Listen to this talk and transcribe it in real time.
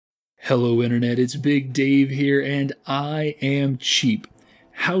Hello Internet, it's Big Dave here, and I am cheap.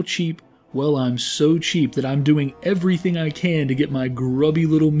 How cheap? Well, I'm so cheap that I'm doing everything I can to get my grubby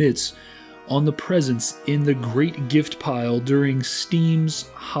little mitts on the presents in the great gift pile during Steam's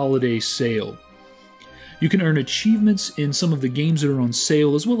holiday sale. You can earn achievements in some of the games that are on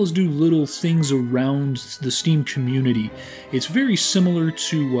sale, as well as do little things around the Steam community. It's very similar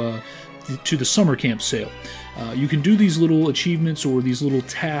to the summer camp sale. You can do these little achievements or these little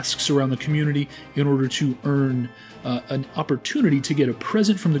tasks around the community in order to earn an opportunity to get a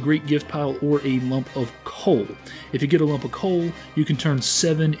present from the Great Gift Pile or a lump of coal. If you get a lump of coal, you can turn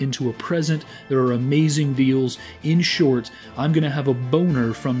 7 into a present. There are amazing deals. In short, I'm going to have a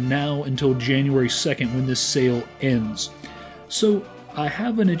boner from now until January 2nd when this sale ends. So I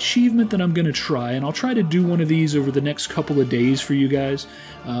have an achievement that I'm going to try, and I'll try to do one of these over the next couple of days for you guys.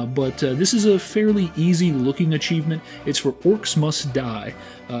 But this is a fairly easy-looking achievement. It's for Orcs Must Die,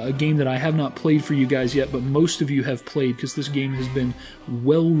 a game that I have not played for you guys yet, but most of you have played because this game has been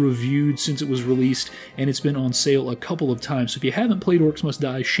well-reviewed since it was released, and it's been on sale a couple of times. So if you haven't played Orcs Must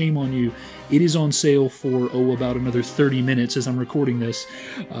Die, shame on you. It is on sale for, about another 30 minutes as I'm recording this.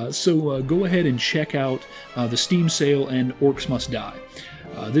 So go ahead and check out the Steam sale and Orcs Must Die.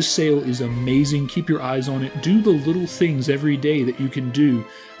 This sale is amazing. Keep your eyes on it. Do the little things every day that you can do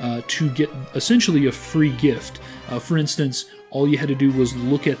to get essentially a free gift. For instance, all you had to do was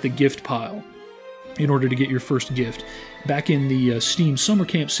look at the gift pile in order to get your first gift. Back in the Steam Summer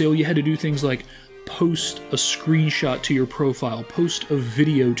Camp sale, you had to do things like post a screenshot to your profile, post a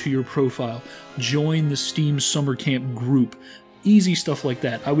video to your profile, join the Steam Summer Camp group. Easy stuff like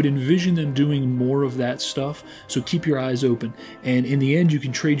that. I would envision them doing more of that stuff, so keep your eyes open. And in the end, you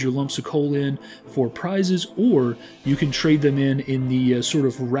can trade your lumps of coal in for prizes, or you can trade them in the sort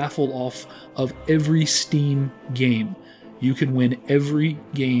of raffle off of every Steam game. You can win every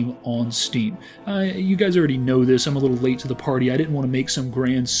game on Steam. You guys already know this. I'm a little late to the party. I didn't want to make some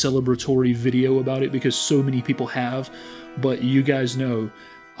grand celebratory video about it because so many people have, but you guys know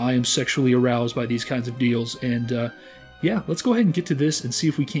I am sexually aroused by these kinds of deals, and yeah, let's go ahead and get to this and see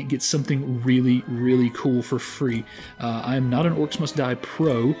if we can't get something really, really cool for free. I'm not an Orcs Must Die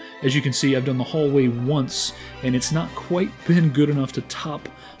pro. As you can see, I've done the hallway once, and it's not quite been good enough to top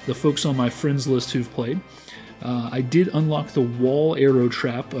the folks on my friends list who've played. I did unlock the wall arrow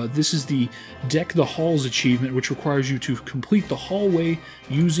trap. This is the Deck the Halls achievement, which requires you to complete the hallway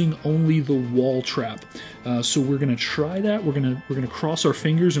using only the wall trap. So we're going to try that. We're going to cross our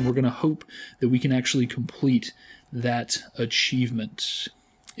fingers, and we're going to hope that we can actually complete that achievement.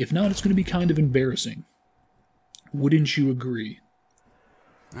 If not, it's going to be kind of embarrassing. Wouldn't you agree?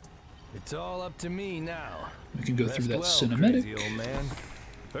 It's all up to me now. We can go through that cinematic. Crazy old man.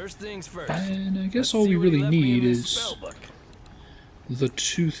 First things first. And I guess all we really need is the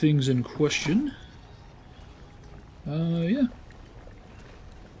two things in question. Yeah.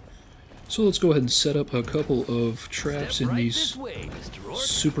 So let's go ahead and set up a couple of traps in these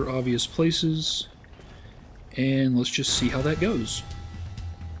super obvious places. And let's just see how that goes.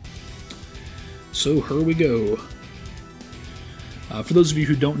 So here we go. For those of you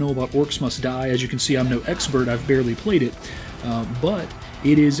who don't know about Orcs Must Die, as you can see, I'm no expert. I've barely played it, but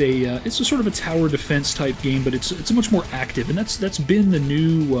it is it's a sort of a tower defense type game, but it's much more active, and that's been the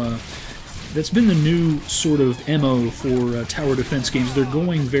new sort of MO for tower defense games. They're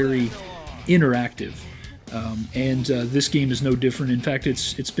going very interactive. And this game is no different. In fact,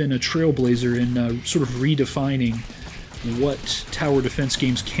 it's been a trailblazer in sort of redefining what tower defense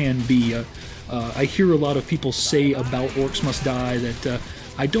games can be. I hear a lot of people say about Orcs Must Die that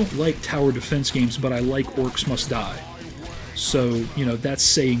I don't like tower defense games, but I like Orcs Must Die. So, you know, that's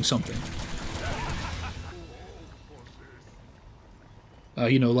saying something.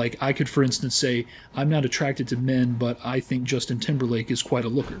 You know, like I could, for instance, say, I'm not attracted to men, but I think Justin Timberlake is quite a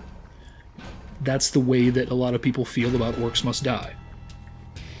looker. That's the way that a lot of people feel about Orcs Must Die.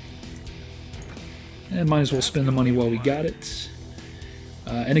 And might as well spend the money while we got it.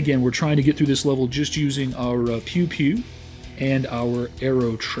 And again, we're trying to get through this level just using our Pew Pew and our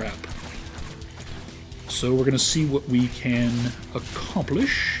arrow trap. So we're going to see what we can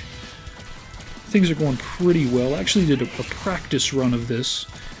accomplish. Things are going pretty well. I actually did a practice run of this,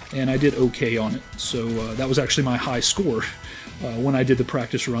 and I did okay on it. So that was actually my high score when I did the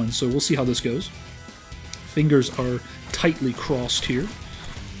practice run, so we'll see how this goes. Fingers are tightly crossed here,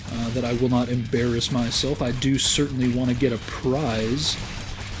 that I will not embarrass myself. I do certainly want to get a prize,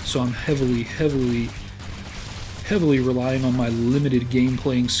 so I'm heavily relying on my limited game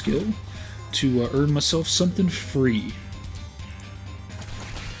playing skill to earn myself something free.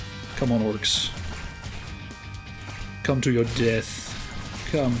 Come on, orcs. Come to your death.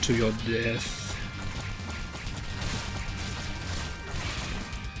 Come to your death.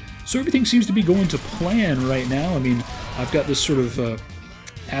 So everything seems to be going to plan right now. I mean, I've got this sort of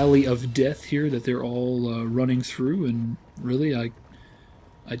alley of death here that they're all running through, and really, I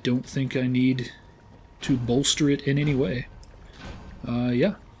don't think I need to bolster it in any way.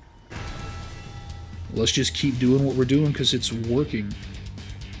 Yeah. Let's just keep doing what we're doing because it's working.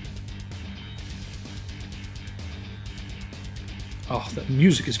 Oh, that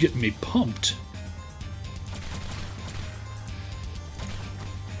music is getting me pumped.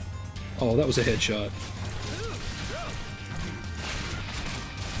 Oh, that was a headshot.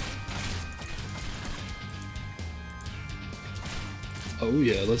 Oh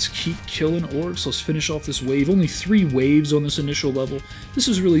yeah, let's keep killing orcs. Let's finish off this wave. Only 3 waves on this initial level. This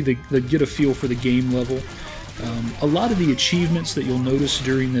is really the get a feel for the game level. A lot of the achievements that you'll notice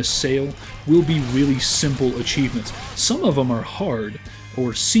during this sale will be really simple achievements. Some of them are hard,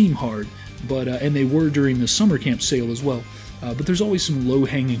 or seem hard, but and they were during the summer camp sale as well. But there's always some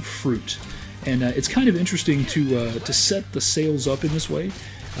low-hanging fruit. And it's kind of interesting to set the sales up in this way.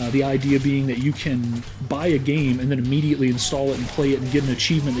 The idea being that you can buy a game and then immediately install it and play it and get an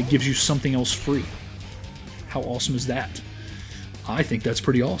achievement that gives you something else free. How awesome is that? I think that's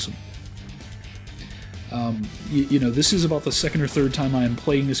pretty awesome. You know, this is about the 2nd or 3rd time I am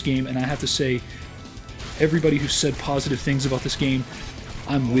playing this game, and I have to say, everybody who said positive things about this game,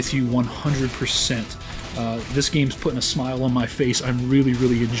 I'm with you 100%. This game's putting a smile on my face. I'm really,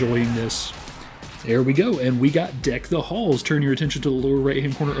 really enjoying this. There we go, and we got Deck the Halls. Turn your attention to the lower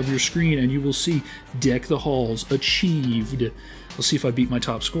right-hand corner of your screen, and you will see Deck the Halls achieved. Let's see if I beat my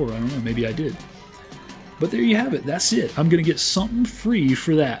top score. I don't know, maybe I did. But there you have it. That's it. I'm going to get something free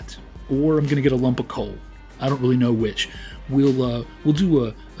for that, or I'm going to get a lump of coal. I don't really know which. We'll do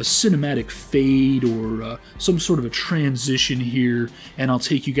a cinematic fade or some sort of a transition here, and I'll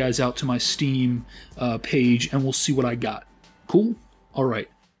take you guys out to my Steam page, and we'll see what I got. Cool? All right.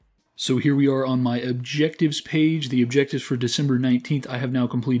 So here we are on my objectives page, the objectives for December 19th. I have now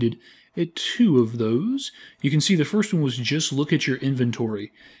completed 2 of those. You can see the first one was just look at your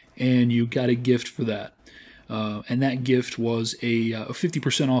inventory, and you got a gift for that. And that gift was a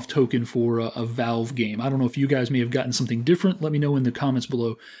 50% off token for a Valve game. I don't know if you guys may have gotten something different. Let me know in the comments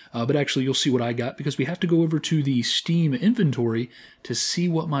below. But actually, you'll see what I got, because we have to go over to the Steam inventory to see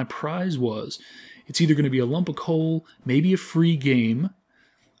what my prize was. It's either going to be a lump of coal, maybe a free game,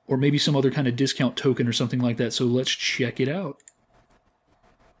 or maybe some other kind of discount token or something like that. So let's check it out.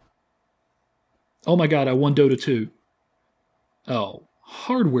 Oh my god, I won Dota 2. Oh,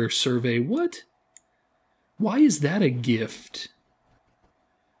 hardware survey, what? Why is that a gift?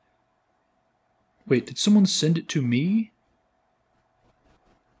 Wait, did someone send it to me?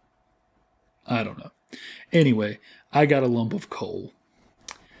 I don't know. Anyway, I got a lump of coal.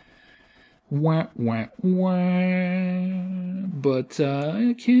 Wah, wah, wah. But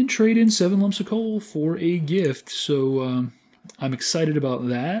I can trade in 7 lumps of coal for a gift, so I'm excited about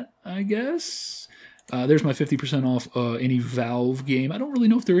that, I guess. There's my 50% off any Valve game. I don't really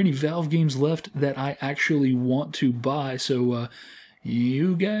know if there are any Valve games left that I actually want to buy, so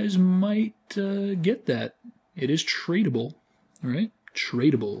you guys might get that. It is tradable, all right?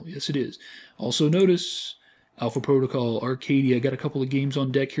 Tradable, yes it is. Also notice Alpha Protocol, Arcadia, got a couple of games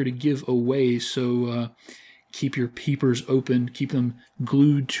on deck here to give away, so keep your peepers open, keep them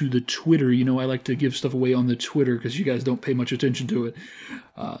glued to the Twitter. You know, I like to give stuff away on the Twitter because you guys don't pay much attention to it.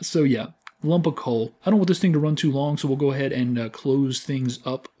 So yeah, lump of coal. I don't want this thing to run too long, so we'll go ahead and close things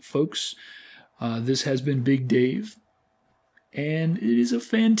up, folks. This has been Big Dave, and it is a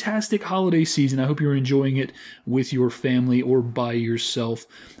fantastic holiday season. I hope you're enjoying it with your family or by yourself.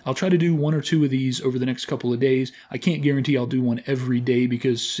 I'll try to do 1 or 2 of these over the next couple of days. I can't guarantee I'll do one every day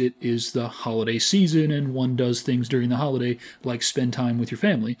because it is the holiday season and one does things during the holiday like spend time with your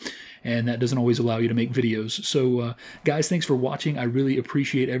family, and that doesn't always allow you to make videos. So guys, thanks for watching. I really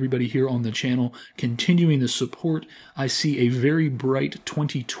appreciate everybody here on the channel continuing the support. I see a very bright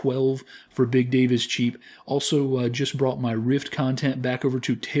 2012 for Big Dave is Cheap. Also just brought my Rift content back over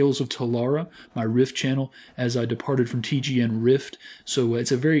to Tales of Talara, my Rift channel, as I departed from TGN Rift. So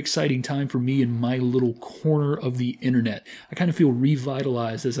it's a very exciting time for me in my little corner of the internet. I kind of feel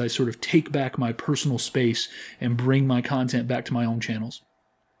revitalized as I sort of take back my personal space and bring my content back to my own channels.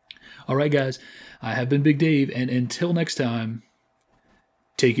 All right, guys, I have been Big Dave, and until next time,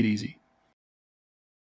 take it easy.